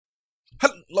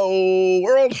Hello,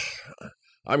 world.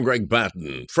 I'm Greg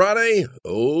Batten. Friday?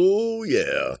 Oh,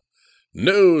 yeah.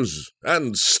 News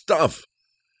and stuff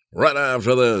right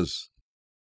after this.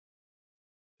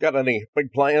 Got any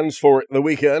big plans for the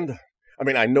weekend? I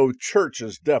mean, I know church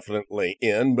is definitely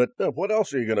in, but what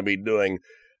else are you going to be doing?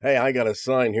 Hey, I got a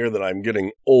sign here that I'm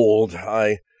getting old.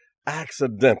 I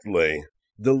accidentally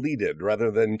deleted rather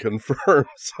than confirm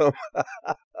some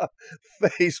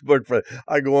Facebook friend.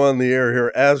 I go on the air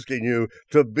here asking you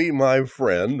to be my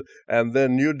friend, and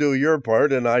then you do your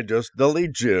part, and I just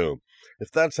delete you.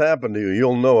 If that's happened to you,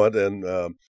 you'll know it,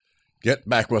 and get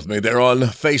back with me there on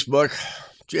Facebook.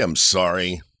 Gee, I'm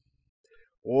sorry.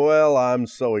 Well, I'm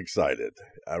so excited.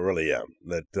 I really am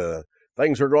that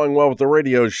things are going well with the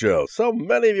radio show. So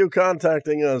many of you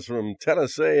contacting us from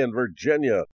Tennessee and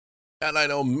Virginia. And I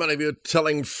know many of you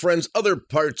telling friends other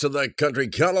parts of the country,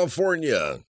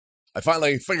 California. I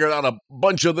finally figured out a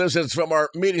bunch of this. It's from our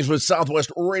meetings with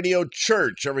Southwest Radio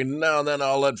Church. Every now and then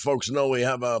I'll let folks know we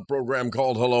have a program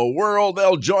called Hello World.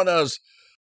 They'll join us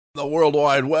on the World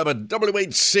Wide Web at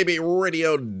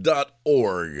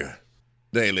whcbradio.org.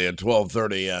 Daily at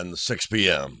 12:30 and 6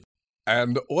 p.m.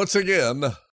 And once again,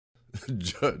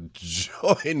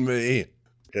 join me.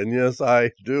 And yes,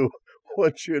 I do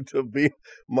want you to be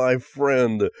my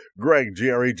friend, Greg,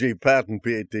 G-R-E-G, Patton,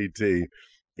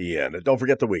 P-A-T-T-E-N. And don't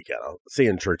forget the weekend. I'll see you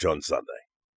in church on Sunday.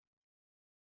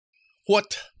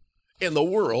 What in the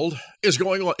world is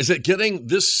going on? Is it getting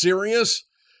this serious?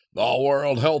 The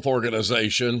World Health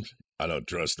Organization, I don't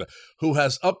trust that, who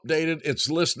has updated its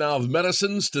list now of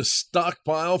medicines to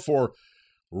stockpile for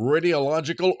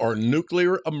radiological or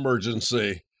nuclear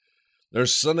emergency. They're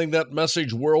sending that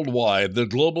message worldwide. The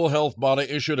global health body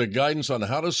issued a guidance on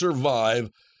how to survive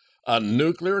a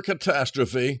nuclear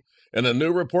catastrophe in a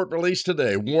new report released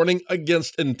today, warning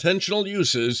against intentional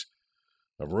uses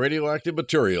of radioactive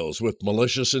materials with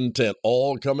malicious intent,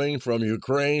 all coming from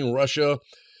Ukraine, Russia,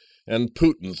 and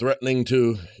Putin threatening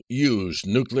to use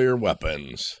nuclear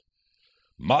weapons.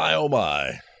 My, oh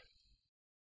my.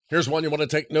 Here's one you want to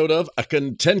take note of, a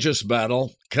contentious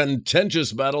battle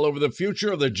over the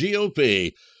future of the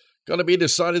GOP. Going to be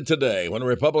decided today when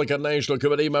Republican National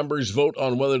Committee members vote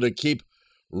on whether to keep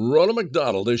Ronna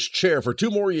McDonald as chair for 2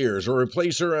 more years or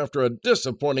replace her after a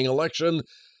disappointing election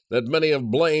that many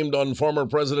have blamed on former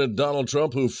President Donald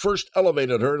Trump, who first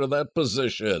elevated her to that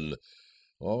position.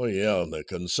 Oh, yeah, the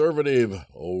conservative,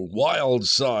 wild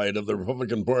side of the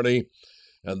Republican Party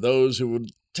and those who would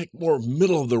take more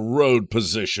middle-of-the-road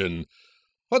position.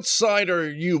 What side are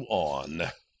you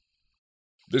on?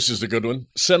 This is a good one.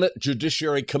 Senate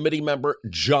Judiciary Committee member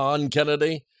John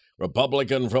Kennedy,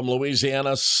 Republican from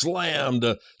Louisiana,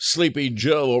 slammed Sleepy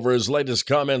Joe over his latest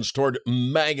comments toward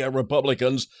MAGA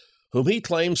Republicans, whom he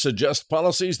claims suggest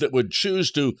policies that would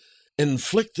choose to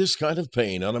inflict this kind of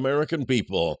pain on American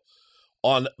people.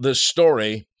 On this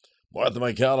story, Martha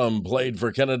McCallum played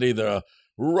for Kennedy the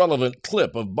relevant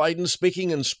clip of Biden speaking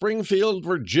in Springfield,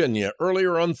 Virginia,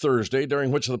 earlier on Thursday,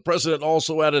 during which the president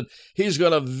also added he's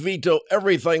going to veto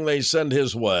everything they send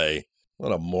his way.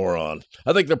 What a moron.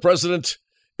 I think the president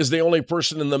is the only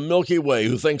person in the Milky Way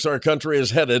who thinks our country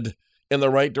is headed in the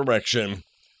right direction.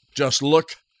 Just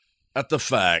look at the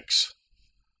facts.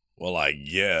 Well, I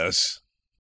guess.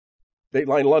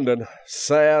 Dateline London.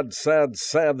 Sad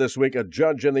this week. A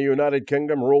judge in the United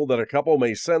Kingdom ruled that a couple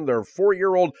may send their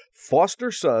 4-year-old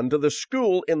foster son to the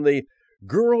school in the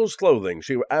girl's clothing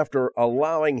after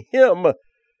allowing him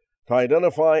to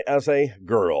identify as a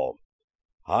girl.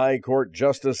 High Court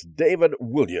Justice David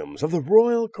Williams of the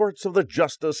Royal Courts of the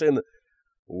Justice in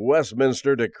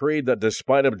Westminster decreed that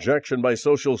despite objection by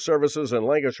social services in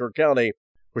Lancashire County,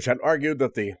 which had argued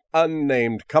that the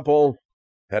unnamed couple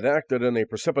had acted in a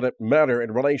precipitate manner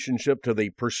in relationship to the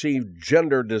perceived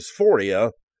gender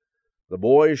dysphoria, the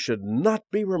boy should not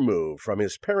be removed from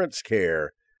his parents'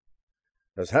 care,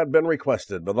 as had been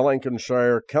requested by the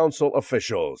Lancashire Council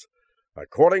officials.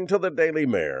 According to the Daily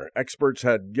Mail, experts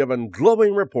had given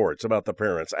glowing reports about the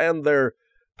parents and their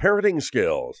parenting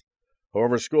skills.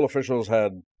 However, school officials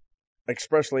had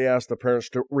expressly asked the parents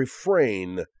to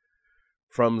refrain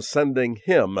from sending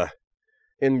him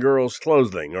in girls'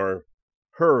 clothing or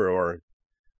her or,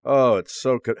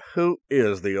 who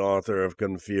is the author of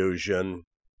confusion?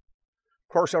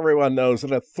 Of course, everyone knows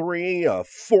that a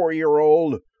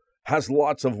 4-year-old has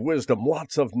lots of wisdom,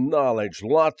 lots of knowledge,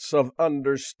 lots of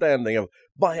understanding of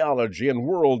biology and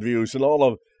worldviews and all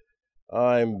of...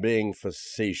 I'm being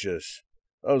facetious.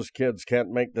 Those kids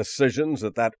can't make decisions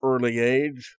at that early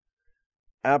age.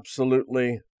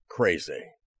 Absolutely crazy.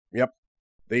 Yep.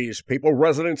 These people,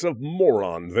 residents of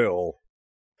Moronville.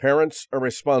 Parents are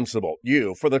responsible,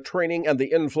 you, for the training and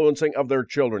the influencing of their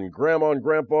children. Grandma and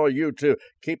Grandpa, you too.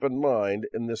 Keep in mind,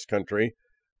 in this country,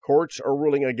 courts are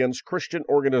ruling against Christian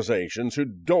organizations who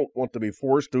don't want to be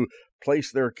forced to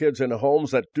place their kids in homes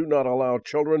that do not allow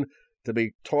children to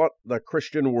be taught the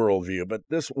Christian worldview. But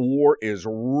this war is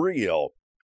real.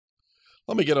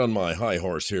 Let me get on my high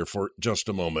horse here for just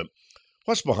a moment.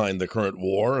 What's behind the current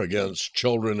war against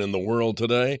children in the world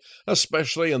today,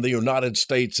 especially in the United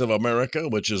States of America,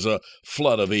 which is a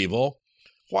flood of evil?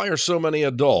 Why are so many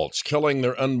adults killing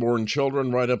their unborn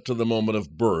children right up to the moment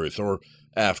of birth or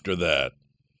after that?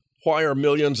 Why are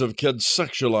millions of kids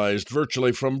sexualized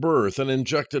virtually from birth and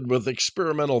injected with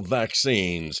experimental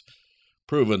vaccines,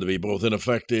 proven to be both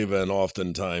ineffective and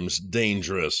oftentimes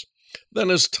dangerous?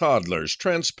 Then as toddlers,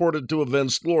 transported to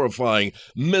events glorifying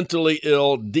mentally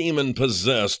ill,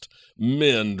 demon-possessed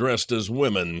men dressed as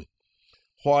women.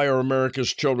 Why are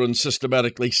America's children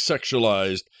systematically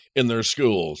sexualized in their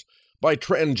schools by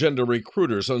transgender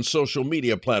recruiters on social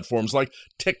media platforms like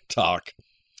TikTok,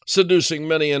 seducing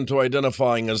many into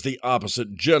identifying as the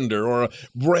opposite gender or a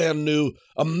brand new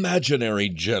imaginary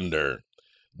gender?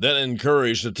 Then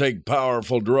encouraged to take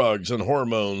powerful drugs and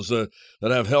hormones that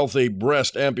have healthy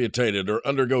breast amputated or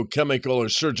undergo chemical or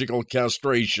surgical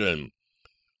castration.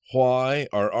 Why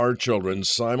are our children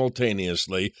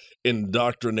simultaneously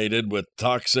indoctrinated with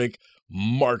toxic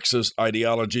Marxist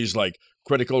ideologies like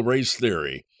critical race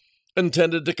theory,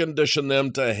 intended to condition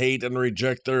them to hate and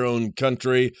reject their own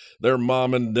country, their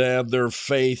mom and dad, their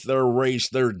faith, their race,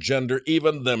 their gender,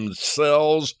 even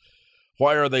themselves?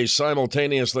 Why are they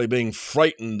simultaneously being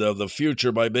frightened of the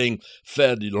future by being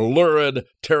fed lurid,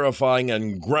 terrifying,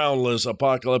 and groundless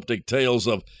apocalyptic tales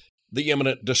of the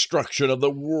imminent destruction of the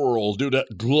world due to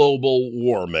global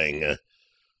warming?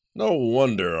 No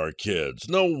wonder our kids,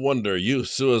 no wonder youth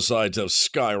suicides have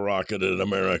skyrocketed in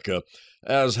America,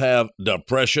 as have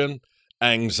depression,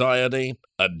 anxiety,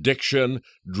 addiction,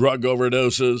 drug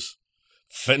overdoses,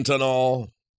 fentanyl.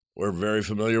 We're very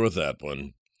familiar with that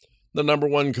one. The number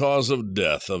one cause of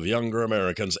death of younger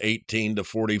Americans 18 to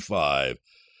 45,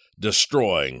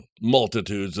 destroying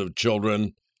multitudes of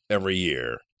children every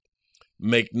year.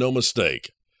 Make no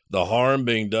mistake, the harm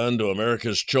being done to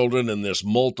America's children in this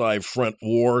multi-front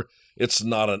war, it's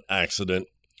not an accident.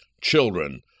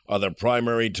 Children are the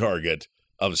primary target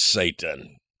of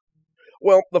Satan.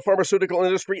 Well, the pharmaceutical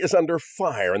industry is under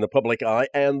fire in the public eye,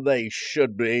 and they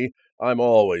should be. I'm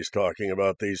always talking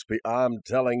about these people. I'm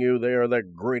telling you, they are the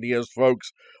greediest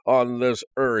folks on this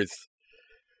earth.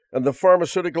 And the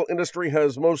pharmaceutical industry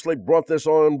has mostly brought this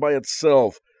on by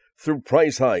itself through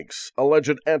price hikes,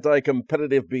 alleged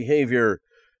anti-competitive behavior,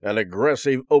 and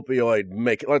aggressive opioid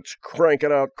make. Let's crank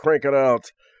it out, crank it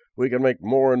out. We can make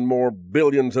more and more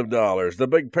billions of dollars. The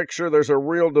big picture, there's a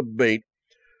real debate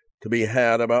to be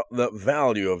had about the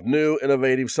value of new,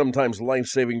 innovative, sometimes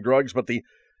life-saving drugs, but the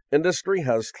industry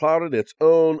has clouded its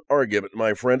own argument,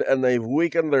 my friend, and they've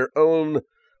weakened their own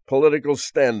political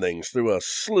standings through a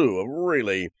slew of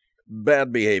really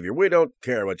bad behavior. We don't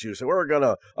care what you say. We're going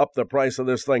to up the price of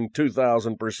this thing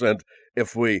 2,000%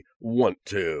 if we want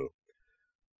to.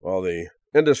 While the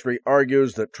industry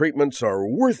argues that treatments are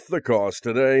worth the cost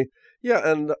today, yeah,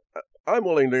 and I'm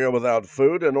willing to go without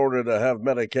food in order to have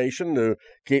medication to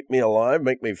keep me alive,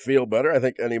 make me feel better. I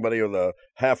think anybody with a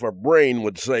half a brain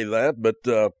would say that, but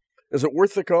is it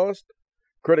worth the cost?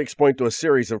 Critics point to a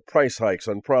series of price hikes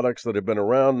on products that have been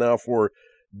around now for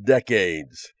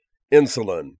decades.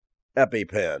 Insulin,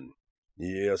 EpiPen.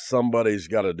 Yeah, somebody's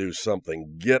got to do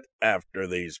something. Get after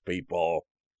these people.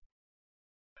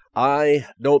 I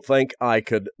don't think I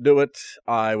could do it.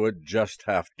 I would just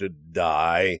have to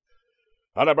die.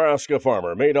 A Nebraska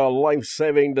farmer made a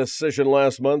life-saving decision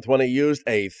last month when he used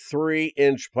a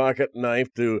 3-inch pocket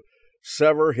knife to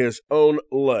sever his own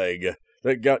leg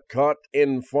that got caught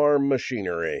in farm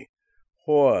machinery.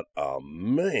 What a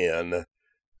man!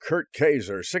 Kurt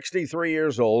Kaiser, 63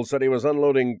 years old, said he was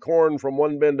unloading corn from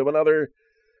one bin to another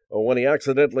when he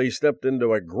accidentally stepped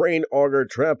into a grain auger,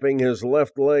 trapping his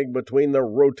left leg between the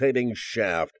rotating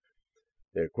shaft.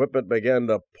 The equipment began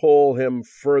to pull him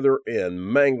further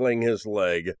in, mangling his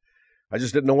leg. I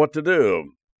just didn't know what to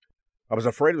do. I was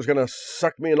afraid it was going to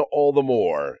suck me in all the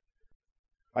more.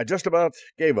 I just about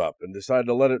gave up and decided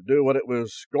to let it do what it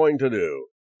was going to do.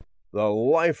 The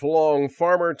lifelong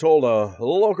farmer told a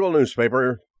local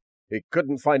newspaper he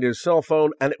couldn't find his cell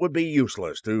phone and it would be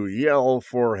useless to yell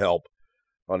for help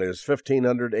on his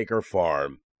 1,500-acre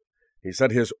farm. He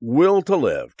said his will to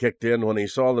live kicked in when he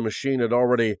saw the machine had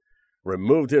already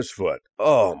removed his foot.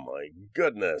 Oh, my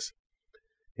goodness.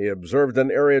 He observed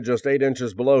an area just 8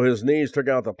 inches below his knees, took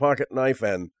out the pocket knife,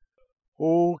 and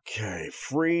Okay,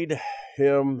 freed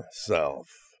himself.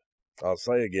 I'll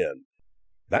say again,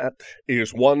 that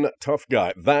is one tough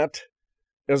guy. That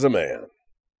is a man.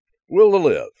 Will to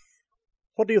live.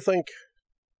 What do you think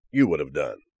you would have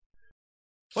done?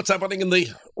 What's happening in the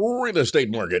real estate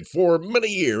market? For many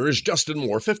years, Justin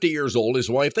Moore, 50 years old, his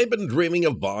wife, they've been dreaming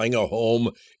of buying a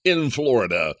home in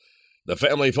Florida. The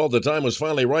family felt the time was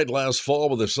finally right last fall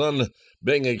with their son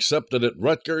being accepted at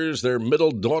Rutgers, their middle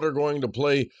daughter going to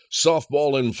play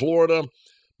softball in Florida.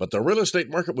 But the real estate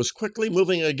market was quickly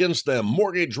moving against them.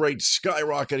 Mortgage rates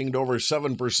skyrocketing to over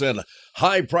 7%.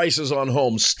 High prices on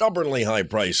homes, stubbornly high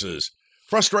prices.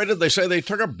 Frustrated, they say they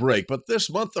took a break, but this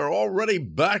month they're already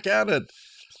back at it.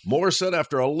 Moore said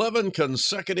after 11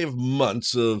 consecutive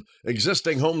months of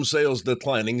existing home sales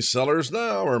declining, sellers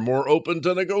now are more open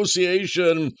to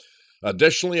negotiation.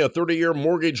 Additionally, a 30-year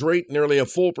mortgage rate nearly a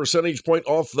full percentage point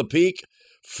off the peak.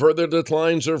 Further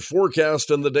declines are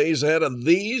forecast in the days ahead, and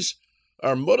these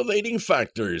are motivating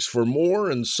factors for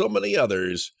Moore and so many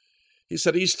others. He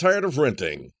said he's tired of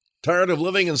renting, tired of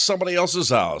living in somebody else's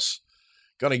house,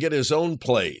 gonna get his own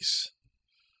place.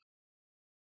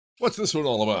 What's this one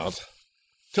all about?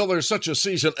 Till there's such a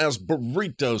season as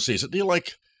burrito season. Do you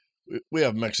like, we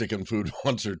have Mexican food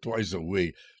once or twice a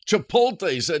week.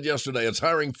 Chipotle said yesterday it's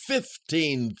hiring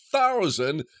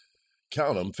 15,000,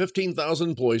 count them, 15,000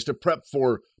 employees to prep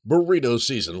for burrito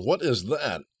season. What is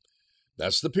that?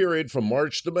 That's the period from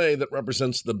March to May that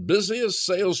represents the busiest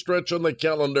sales stretch on the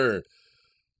calendar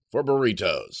for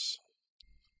burritos.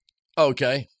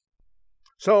 Okay.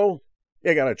 So,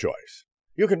 you got a choice.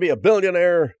 You can be a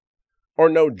billionaire or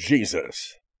know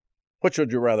Jesus. Which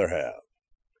would you rather have?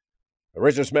 The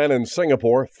richest man in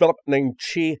Singapore, Philip Ning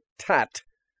Chi Tat,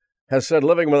 has said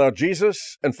living without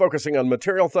Jesus and focusing on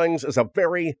material things is a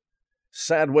very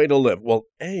sad way to live. Well,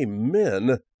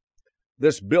 amen.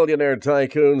 This billionaire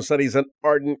tycoon said he's an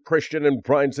ardent Christian and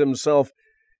prides himself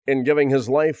in giving his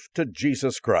life to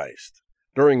Jesus Christ.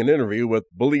 During an interview with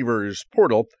Believer's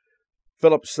Portal,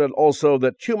 Philip said also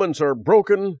that humans are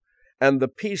broken and the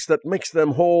peace that makes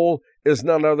them whole is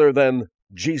none other than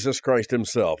Jesus Christ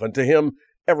himself. And to him,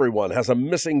 everyone has a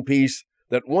missing piece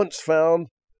that once found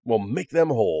will make them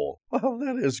whole. Well,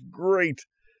 that is great.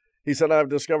 He said, I've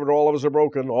discovered all of us are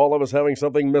broken, all of us having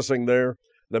something missing there.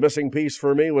 The missing piece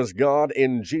for me was God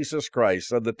in Jesus Christ,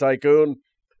 said the tycoon.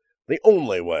 The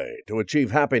only way to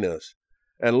achieve happiness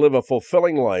and live a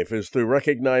fulfilling life is through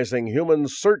recognizing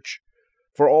humans' search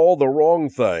for all the wrong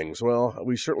things. Well,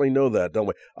 we certainly know that, don't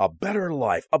we? A better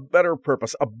life, a better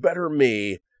purpose, a better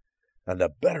me, and a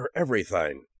better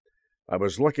everything. I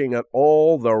was looking at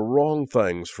all the wrong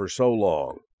things for so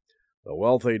long. The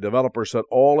wealthy developer said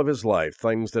all of his life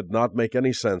things did not make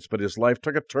any sense, but his life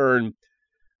took a turn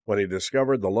when he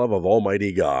discovered the love of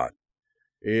Almighty God.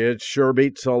 It sure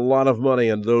beats a lot of money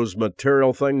and those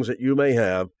material things that you may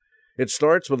have. It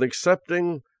starts with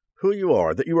accepting who you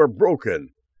are, that you are broken,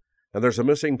 and there's a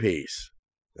missing piece.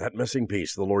 That missing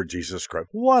piece, the Lord Jesus Christ.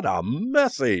 What a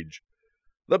message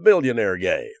the billionaire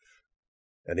gave.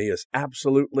 And he is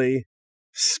absolutely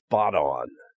spot on.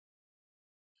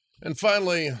 And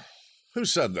finally, who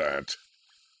said that?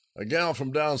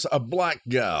 A black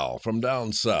gal from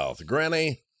down south.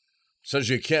 Granny says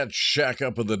you can't shack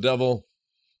up with the devil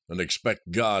and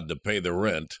expect God to pay the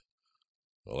rent.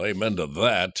 Well, amen to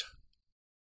that.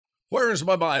 Where's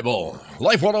my Bible?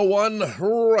 Life 101,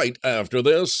 right after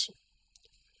this.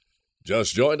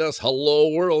 Just joined us. Hello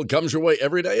World comes your way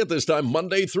every day at this time,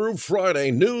 Monday through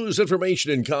Friday. News,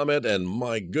 information, and comment, and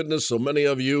my goodness, so many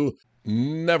of you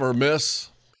never miss.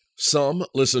 Some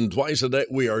listen twice a day.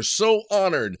 We are so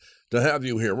honored to have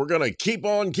you here. We're going to keep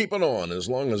on keeping on as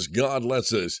long as God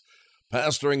lets us.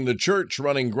 Pastoring the church,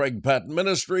 running Greg Patton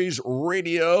Ministries,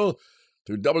 radio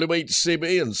through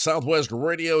WHCB and Southwest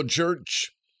Radio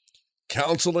Church,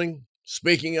 counseling,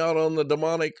 speaking out on the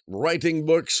demonic, writing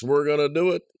books. We're going to do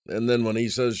it. And then when he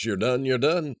says you're done, you're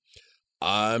done.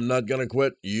 I'm not going to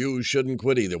quit. You shouldn't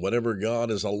quit either. Whatever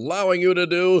God is allowing you to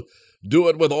do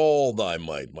it with all thy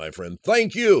might, my friend.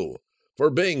 Thank you for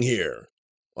being here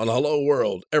on Hello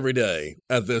World every day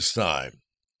at this time.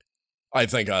 I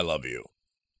think I love you.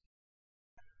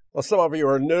 Well, some of you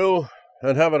are new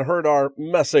and haven't heard our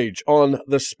message on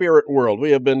the spirit world.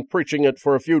 We have been preaching it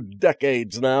for a few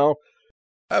decades now.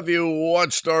 Have you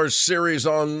watched our series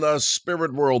on the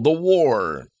spirit world, the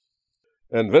war?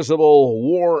 Invisible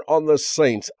War on the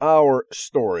Saints, our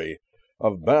story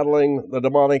of battling the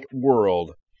demonic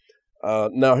world.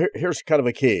 Now, here's kind of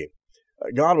a key.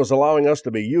 God was allowing us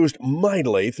to be used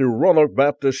mightily through Roanoke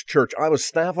Baptist Church. I was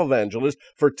staff evangelist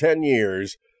for 10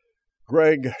 years.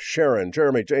 Greg, Sharon,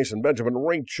 Jeremy, Jason, Benjamin,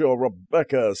 Rachel,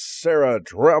 Rebecca, Sarah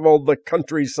traveled the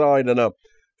countryside in a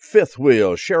fifth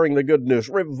wheel, sharing the good news.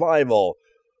 Revival.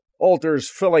 Altars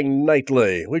filling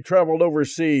nightly. We traveled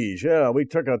overseas. Yeah, we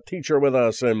took a teacher with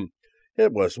us, and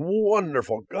it was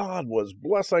wonderful. God was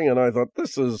blessing, and I thought,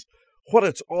 this is what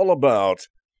it's all about.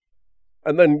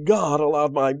 And then God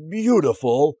allowed my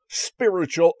beautiful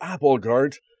spiritual apple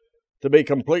cart to be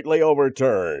completely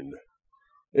overturned.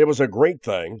 It was a great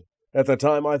thing. At the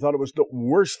time, I thought it was the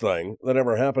worst thing that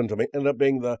ever happened to me. Ended up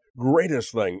being the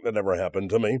greatest thing that ever happened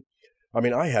to me. I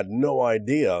mean, I had no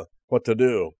idea what to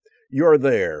do. You're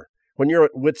there. When you're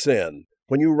at wit's end,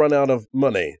 when you run out of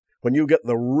money, when you get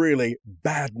the really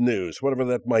bad news, whatever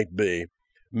that might be,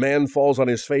 man falls on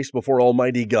his face before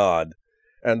Almighty God.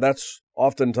 And that's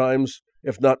oftentimes,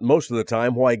 if not most of the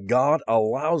time, why God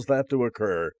allows that to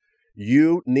occur.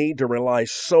 You need to rely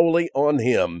solely on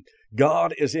Him.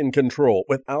 God is in control.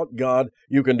 Without God,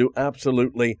 you can do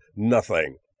absolutely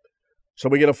nothing. So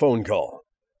we get a phone call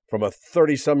from a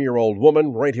 30-some-year-old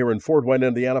woman right here in Fort Wayne,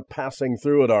 Indiana, passing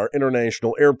through at our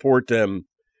international airport, and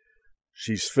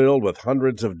she's filled with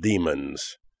hundreds of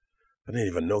demons. I didn't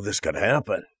even know this could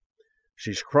happen.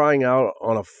 She's crying out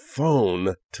on a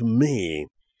phone to me,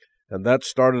 and that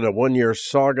started a one-year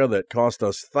saga that cost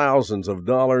us thousands of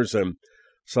dollars and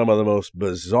some of the most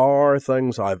bizarre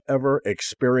things I've ever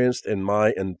experienced in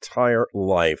my entire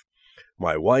life.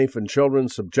 My wife and children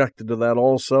subjected to that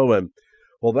also, and,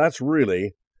 well, that's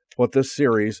really what this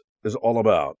series is all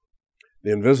about.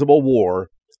 The invisible war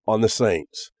on the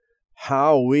saints.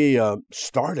 How we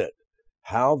started.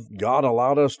 How God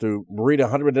allowed us to read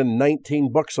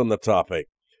 119 books on the topic.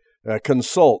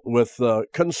 Consult with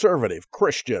conservative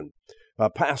Christian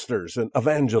pastors and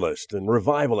evangelists and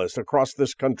revivalists across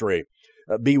this country.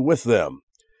 Be with them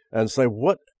and say,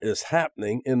 what is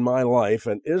happening in my life,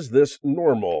 and is this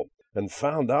normal? And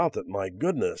found out that, my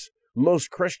goodness, most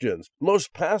Christians,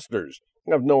 most pastors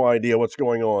have no idea what's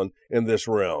going on in this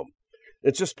realm.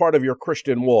 It's just part of your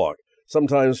Christian walk.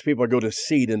 Sometimes people go to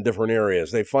seed in different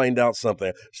areas. They find out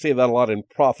something. See that a lot in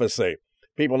prophecy.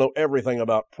 People know everything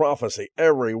about prophecy,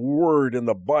 every word in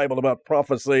the Bible about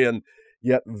prophecy, and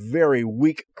yet very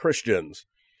weak Christians.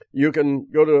 You can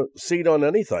go to seed on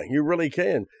anything. You really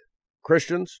can.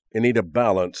 Christians, you need a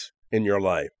balance in your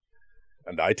life.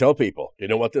 And I tell people, you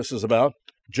know what this is about?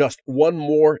 Just one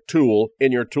more tool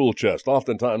in your tool chest.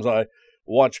 Oftentimes I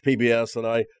watch PBS and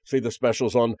I see the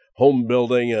specials on home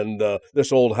building and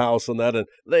this old house and that, and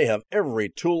they have every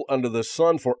tool under the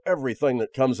sun for everything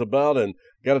that comes about, and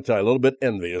got to tell you, a little bit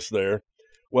envious there.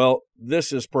 Well,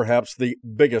 this is perhaps the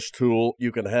biggest tool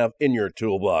you can have in your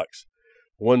toolbox.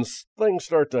 When things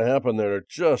start to happen that are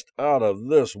just out of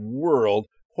this world,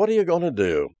 what are you going to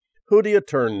do? Who do you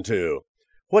turn to?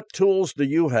 What tools do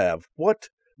you have? What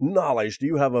knowledge do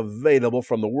you have available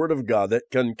from the Word of God that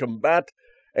can combat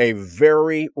a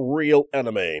very real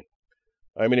enemy?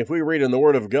 I mean, if we read in the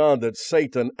Word of God that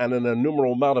Satan and an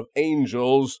innumerable amount of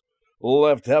angels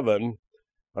left heaven,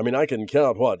 I mean, I can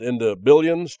count, into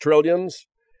billions, trillions,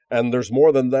 and there's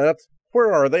more than that.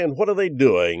 Where are they, and what are they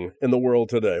doing in the world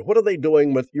today? What are they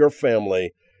doing with your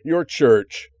family, your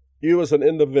church, you as an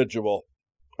individual?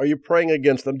 Are you praying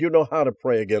against them? Do you know how to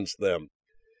pray against them?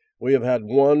 We have had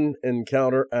one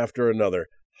encounter after another,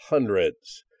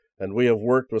 hundreds, and we have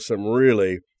worked with some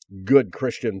really good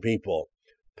Christian people,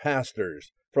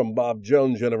 pastors from Bob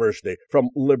Jones University, from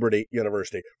Liberty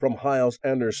University, from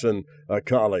Hyles-Anderson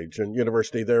College and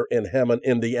University there in Hammond,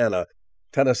 Indiana,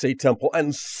 Tennessee Temple,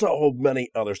 and so many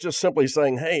others, just simply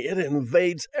saying, hey, it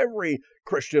invades every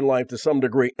Christian life to some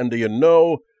degree, and do you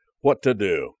know what to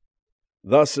do?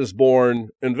 Thus is born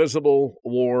Invisible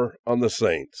War on the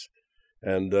Saints,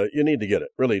 and you need to get it,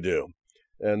 really do.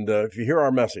 And if you hear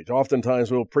our message, oftentimes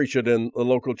we'll preach it in the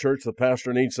local church. The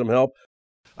pastor needs some help.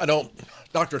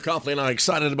 Dr. Copley and I are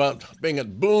excited about being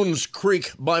at Boones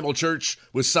Creek Bible Church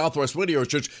with Southwest Whittier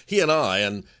Church. He and I,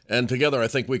 and together I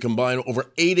think we combine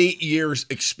over 80 years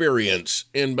experience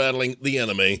in battling the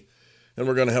enemy. And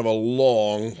we're going to have a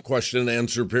long question and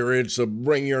answer period. So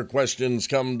bring your questions,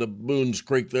 come to Boones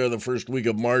Creek there the first week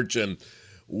of March, and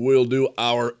we'll do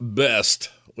our best.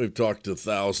 We've talked to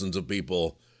thousands of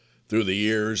people through the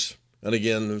years. And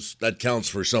again, that counts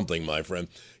for something, my friend.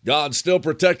 God's still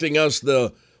protecting us.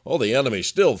 The enemy's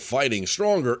still fighting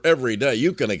stronger every day.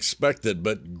 You can expect it,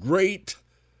 but greater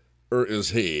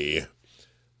is He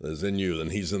that is in you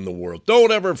than He's in the world.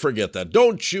 Don't ever forget that.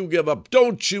 Don't you give up.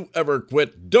 Don't you ever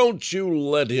quit. Don't you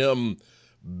let Him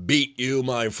beat you,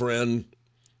 my friend.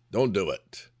 Don't do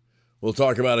it. We'll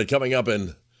talk about it coming up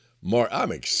in March.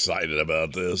 I'm excited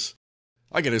about this.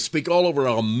 I get to speak all over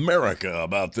America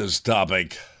about this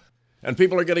topic. And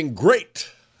people are getting great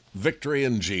victory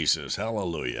in Jesus.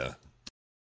 Hallelujah.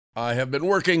 I have been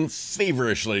working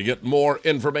feverishly to get more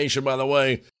information, by the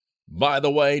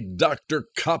way. Dr.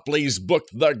 Copley's book,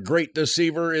 The Great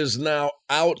Deceiver, is now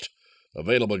out.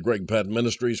 Available at Greg Patton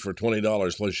Ministries for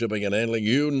 $20 plus shipping and handling.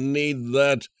 You need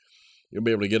that. You'll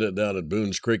be able to get it down at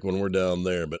Boones Creek when we're down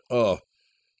there. But,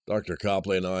 Dr.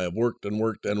 Copley and I have worked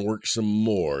some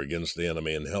more against the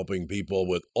enemy and helping people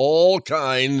with all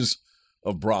kinds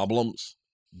of problems.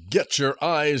 Get your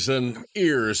eyes and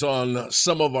ears on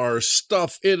some of our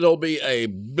stuff. It'll be a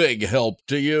big help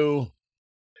to you.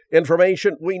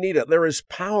 Information, we need it. There is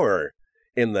power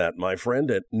in that, my friend,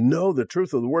 and know the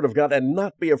truth of the Word of God and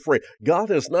not be afraid. God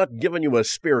has not given you a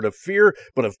spirit of fear,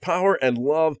 but of power and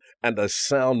love and a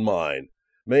sound mind.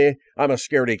 Me, I'm a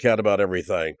scaredy cat about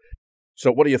everything.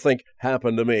 So what do you think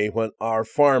happened to me when our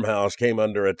farmhouse came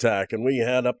under attack and we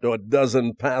had up to a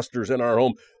dozen pastors in our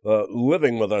home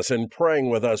living with us and praying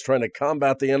with us, trying to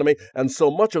combat the enemy? And so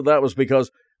much of that was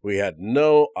because we had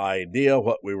no idea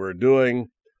what we were doing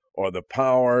or the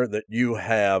power that you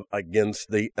have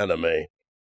against the enemy.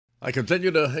 I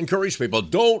continue to encourage people,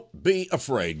 don't be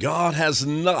afraid. God has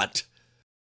not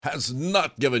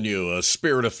given you a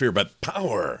spirit of fear, but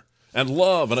power and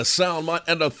love and a sound mind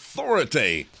and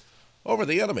authority over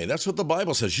the enemy. That's what the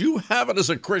Bible says. You have it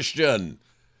as a Christian.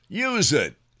 Use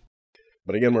it.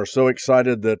 But again, we're so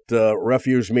excited that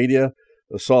Refuge Media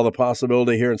saw the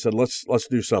possibility here and said, let's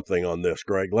do something on this,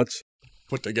 Greg. Let's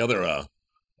put together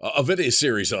a video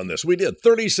series on this. We did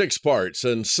 36 parts,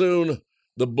 and soon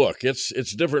the book.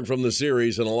 It's different from the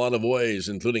series in a lot of ways,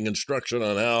 including instruction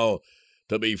on how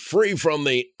to be free from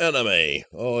the enemy.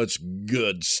 Oh, it's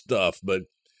good stuff, but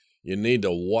you need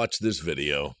to watch this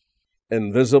video.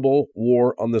 Invisible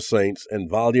War on the Saints, and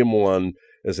Volume 1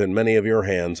 is in many of your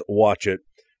hands. Watch it.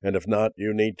 And if not,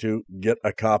 you need to get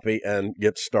a copy and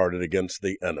get started against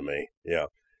the enemy. Yeah,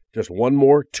 just one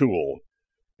more tool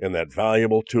in that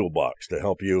valuable toolbox to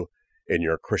help you in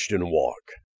your Christian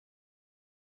walk.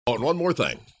 Oh, and one more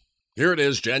thing. Here it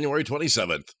is, January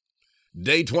 27th,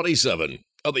 day 27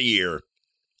 of the year.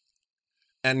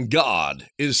 And God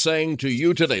is saying to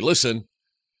you today, listen,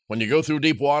 when you go through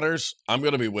deep waters, I'm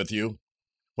going to be with you.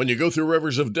 When you go through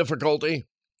rivers of difficulty,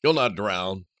 you'll not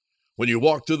drown. When you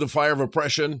walk through the fire of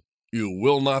oppression, you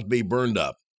will not be burned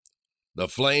up. The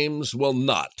flames will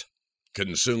not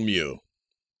consume you.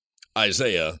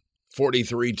 Isaiah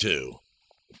 43:2.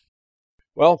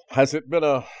 Well, has it been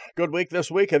a good week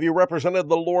this week? Have you represented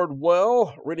the Lord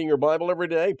well, reading your Bible every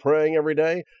day, praying every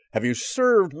day? Have you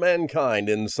served mankind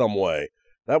in some way?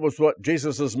 That was what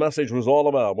Jesus' message was all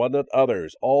about, wasn't it?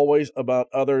 Others. Always about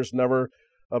others, never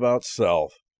about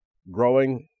self.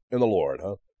 Growing in the Lord,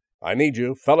 huh? I need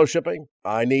you. Fellowshipping.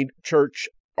 I need church.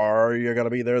 Are you going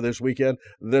to be there this weekend?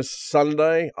 This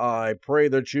Sunday? I pray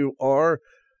that you are.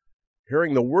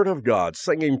 Hearing the Word of God,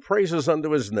 singing praises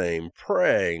unto His name,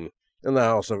 praying in the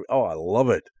house of... Oh, I love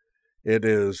it. It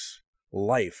is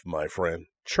life, my friend.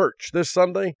 Church this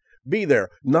Sunday. Be there.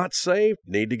 Not saved?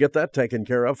 Need to get that taken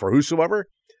care of. For whosoever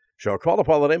shall call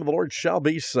upon the name of the Lord shall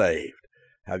be saved.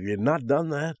 Have you not done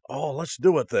that? Oh, let's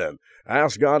do it then.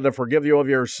 Ask God to forgive you of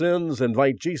your sins.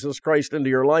 Invite Jesus Christ into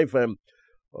your life. And,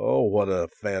 oh, what a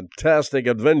fantastic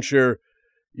adventure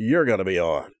you're going to be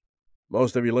on.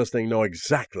 Most of you listening know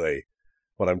exactly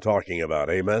what I'm talking about.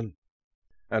 Amen?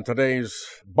 And today's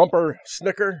bumper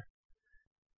snicker.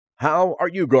 How are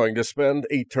you going to spend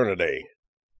eternity?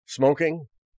 Smoking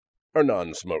or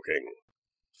non-smoking?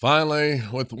 Finally,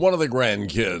 with one of the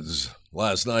grandkids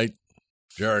last night,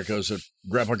 Jericho said,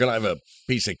 Grandpa, can I have a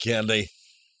piece of candy?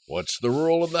 What's the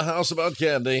rule in the house about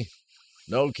candy?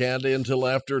 No candy until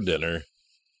after dinner.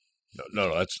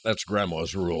 No, that's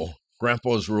Grandma's rule.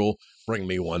 Grandpa's rule, bring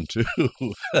me one too.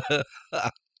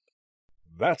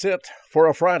 That's it for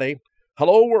a Friday.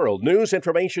 Hello world, news,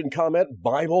 information, comment,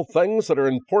 Bible, things that are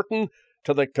important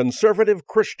to the conservative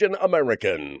Christian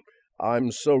American.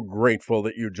 I'm so grateful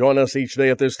that you join us each day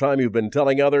at this time. You've been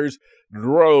telling others,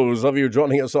 droves of you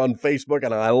joining us on Facebook,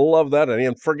 and I love that.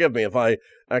 And forgive me if I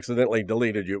accidentally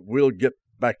deleted you. We'll get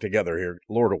back together here.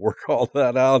 Lord will work all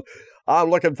that out. I'm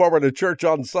looking forward to church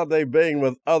on Sunday, being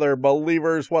with other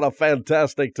believers. What a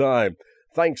fantastic time.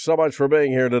 Thanks so much for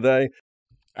being here today.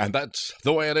 And that's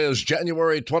the way it is,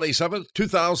 January 27th,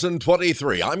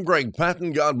 2023. I'm Greg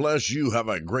Patton. God bless you. Have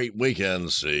a great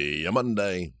weekend. See you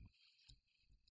Monday.